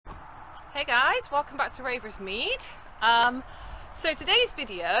Hey guys, welcome back to Ravers Mead. So today's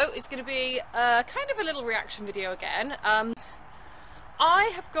video is going to be kind of a little reaction video again. I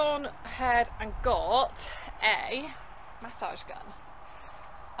have gone ahead and got a massage gun.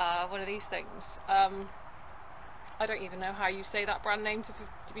 One of these things. I don't even know how you say that brand name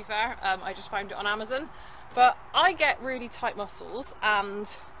to be fair. I just found it on Amazon. But I get really tight muscles,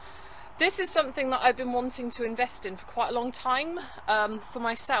 and this is something that I've been wanting to invest in for quite a long time, for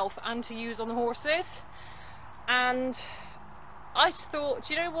myself and to use on the horses. And I just thought,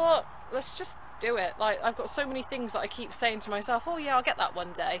 do you know what? Let's just do it. Like, I've got so many things that I keep saying to myself, oh yeah, I'll get that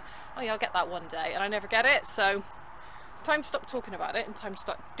one day. Oh yeah, I'll get that one day. And I never get it. So time to stop talking about it and time to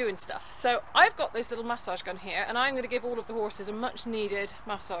start doing stuff. So I've got this little massage gun here, and I'm going to give all of the horses a much needed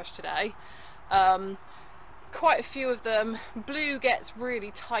massage today. Quite a few of them. Blue gets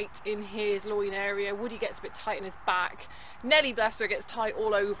really tight in his loin area, Woody gets a bit tight in his back, Nelly, bless her, gets tight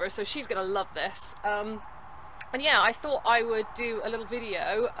all over, so she's gonna love this. And yeah, I thought I would do a little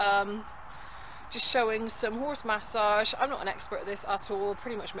video just showing some horse massage. I'm not an expert at this at all,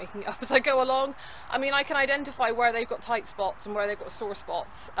 pretty much making it up as I go along. I mean, I can identify where they've got tight spots and where they've got sore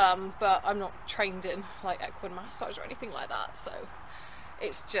spots, but I'm not trained in like equine massage or anything like that, so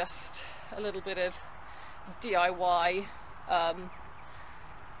it's just a little bit of DIY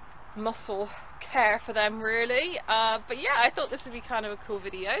muscle care for them, really. But yeah, I thought this would be kind of a cool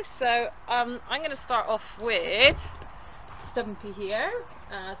video. So I'm going to start off with Stumpy here,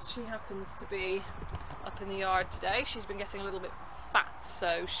 as she happens to be up in the yard today. She's been getting a little bit fat,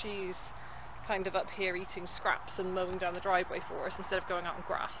 so she's kind of up here eating scraps and mowing down the driveway for us instead of going out on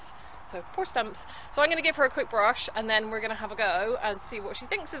grass. So poor Stumps. So I'm going to give her a quick brush, and then we're going to have a go and see what she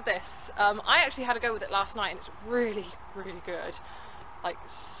thinks of this. I actually had a go with it last night, and it's really, really good. Like,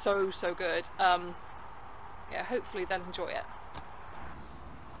 so good. Yeah, hopefully they'll enjoy it.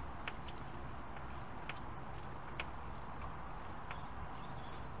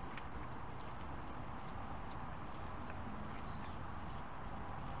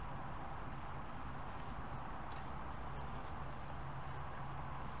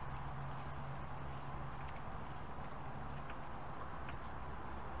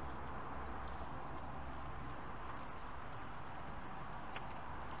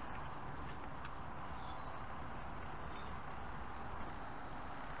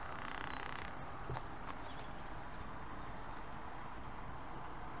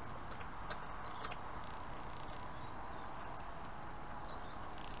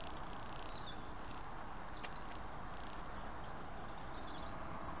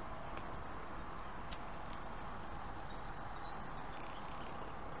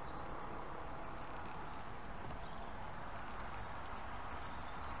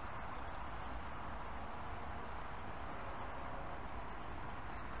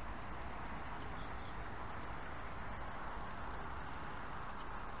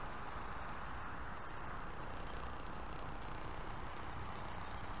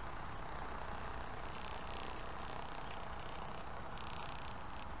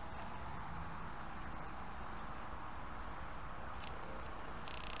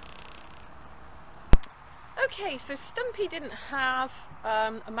 Okay, so Stumpy didn't have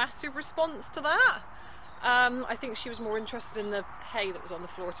a massive response to that. I think she was more interested in the hay that was on the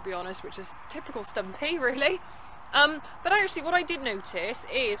floor, to be honest, which is typical Stumpy, really. But actually what I did notice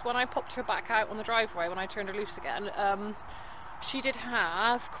is when I popped her back out on the driveway, when I turned her loose again, she did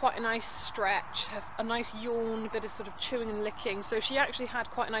have quite a nice stretch, a nice yawn, a bit of sort of chewing and licking, so she actually had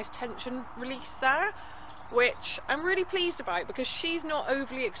quite a nice tension release there, which I'm really pleased about, because she's not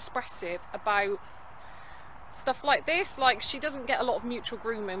overly expressive about stuff like this. Like, she doesn't get a lot of mutual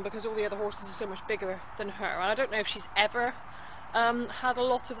grooming because all the other horses are so much bigger than her, and I don't know if she's ever had a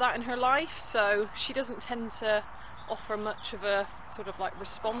lot of that in her life, so she doesn't tend to offer much of a sort of like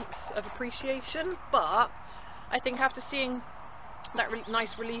response of appreciation. But I think after seeing that really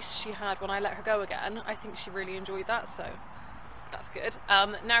nice release she had when I let her go again, I think she really enjoyed that, so that's good.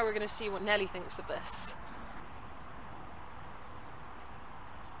 Now we're going to see what Nelly thinks of this.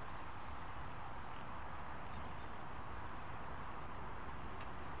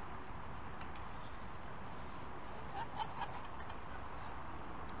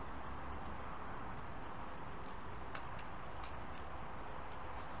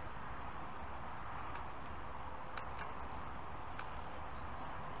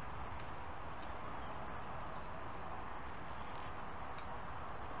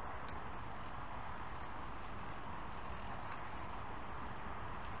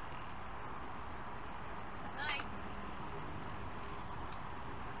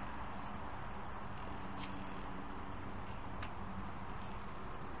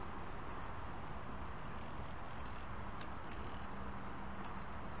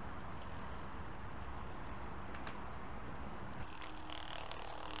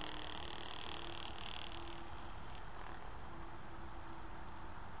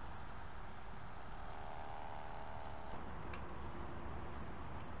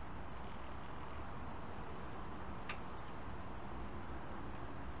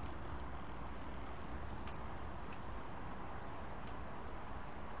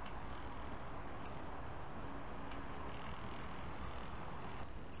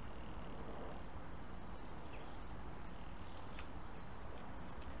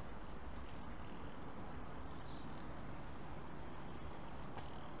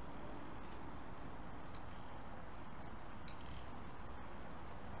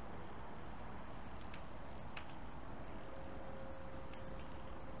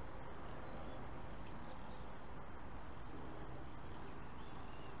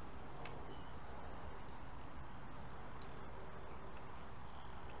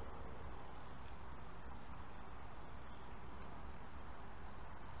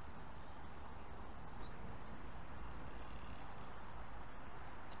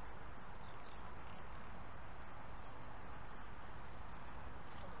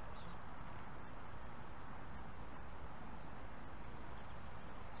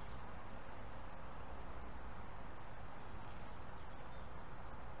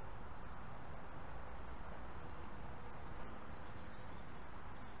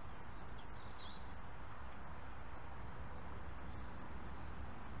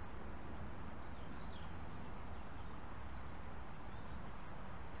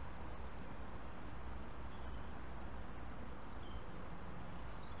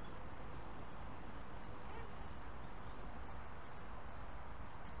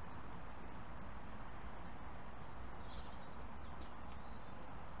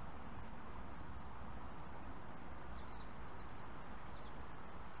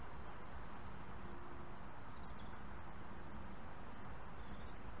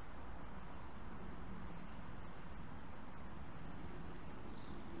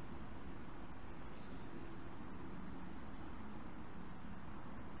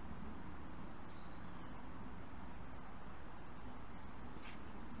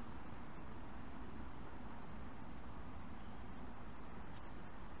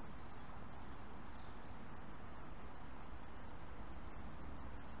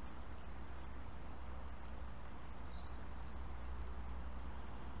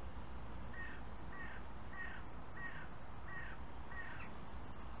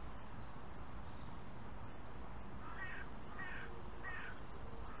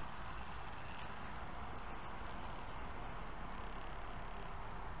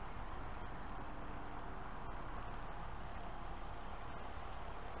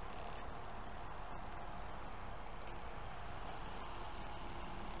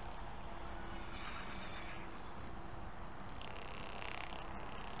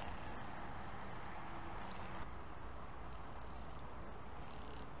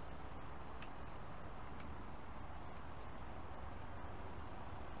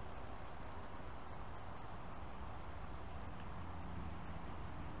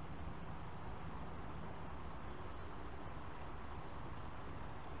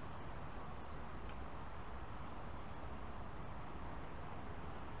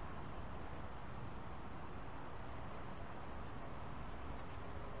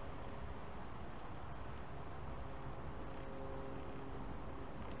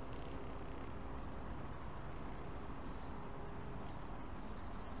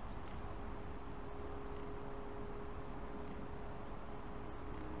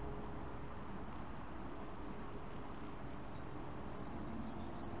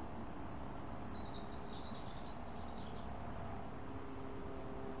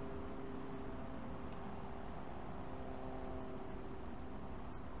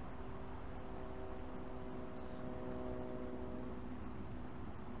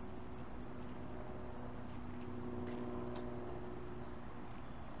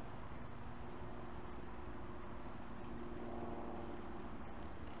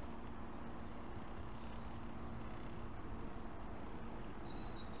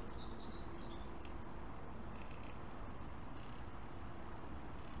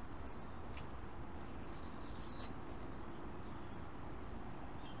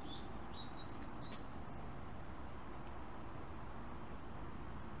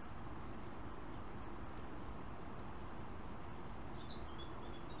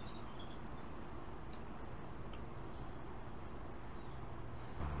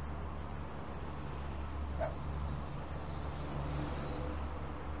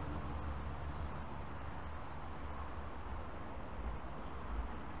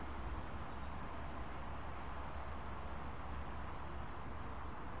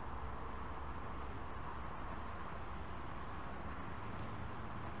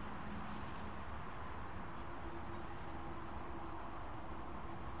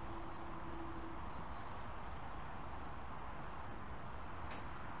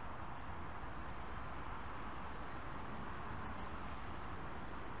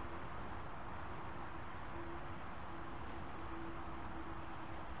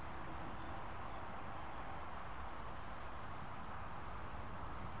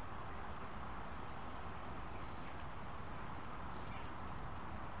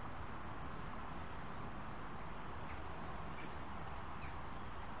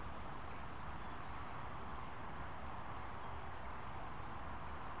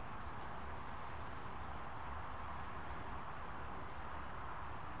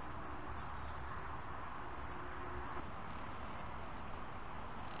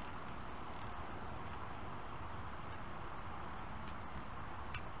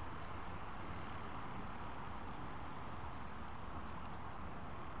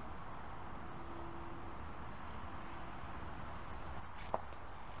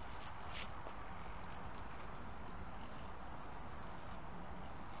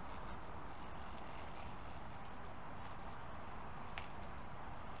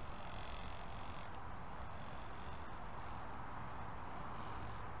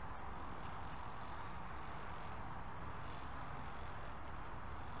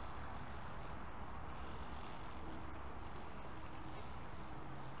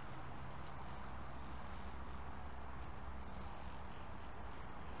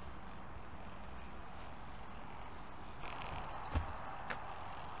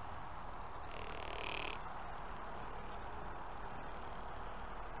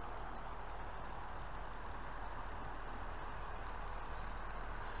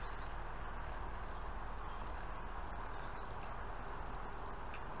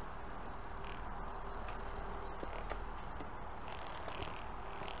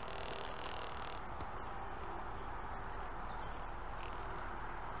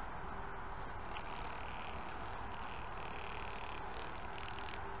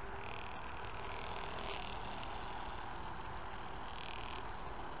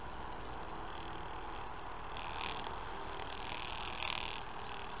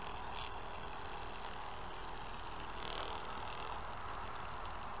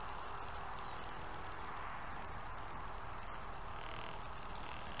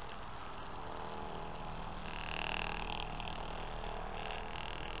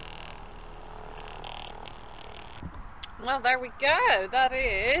 Well, there we go. That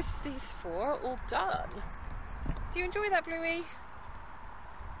is these 4 all done. Do you enjoy that, Bluey?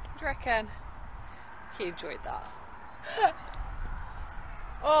 What do you reckon? He enjoyed that.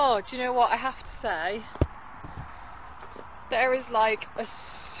 Oh, do you know what I have to say? There is like a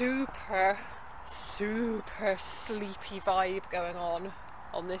super sleepy vibe going on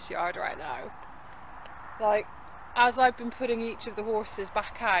this yard right now. Like, as I've been putting each of the horses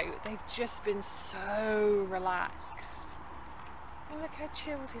back out, they've just been so relaxed. And look how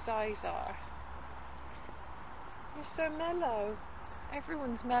chilled his eyes are. You're so mellow.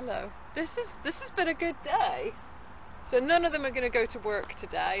 Everyone's mellow. This has been a good day. So none of them are going to go to work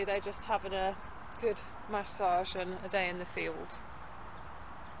today. They're just having a good massage and a day in the field.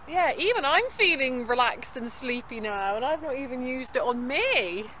 Yeah, even I'm feeling relaxed and sleepy now, and I've not even used it on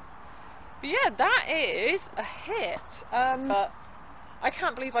me. But yeah, that is a hit. But I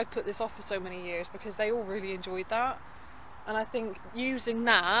can't believe I put this off for so many years, because they all really enjoyed that. And I think using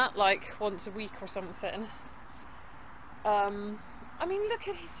that like once a week or something. I mean, look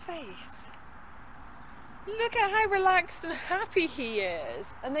at his face. Look at how relaxed and happy he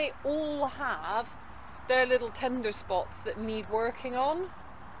is. And they all have their little tender spots that need working on.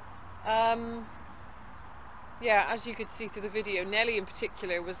 Yeah, as you could see through the video, Nellie in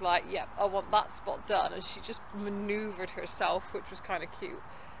particular was like, yep, I want that spot done, and she just manoeuvred herself, which was kind of cute.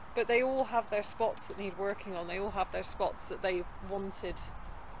 But they all have their spots that need working on. They all have their spots that they wanted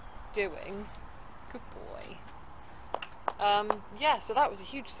doing. Good boy. Yeah, so that was a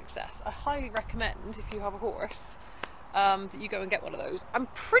huge success. I highly recommend, if you have a horse, that you go and get one of those. I'm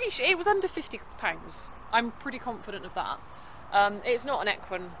pretty sure it was under £50. I'm pretty confident of that. It's not an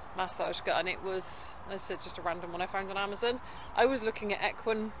Equine massage gun. It was, as I said, just a random one I found on Amazon. I was looking at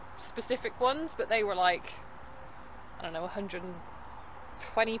Equine specific ones, but they were like, I don't know,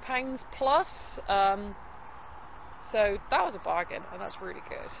 £120 plus. So that was a bargain, and that's really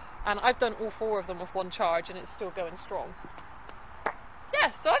good. And I've done all 4 of them with one charge, and it's still going strong. Yeah,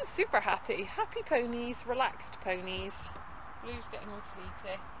 so I'm super happy. Happy ponies, relaxed ponies. Blue's getting all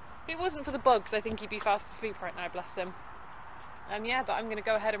sleepy. If it wasn't for the bugs, I think he'd be fast asleep right now, bless him. Yeah, but I'm going to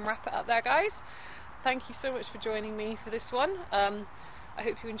go ahead and wrap it up there, guys. Thank you so much for joining me for this one. I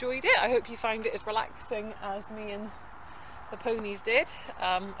hope you enjoyed it. I hope you find it as relaxing as me and the ponies did.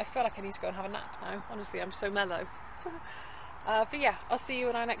 I feel like I need to go and have a nap now. Honestly, I'm so mellow. But yeah, I'll see you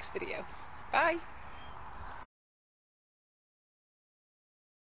in our next video. Bye!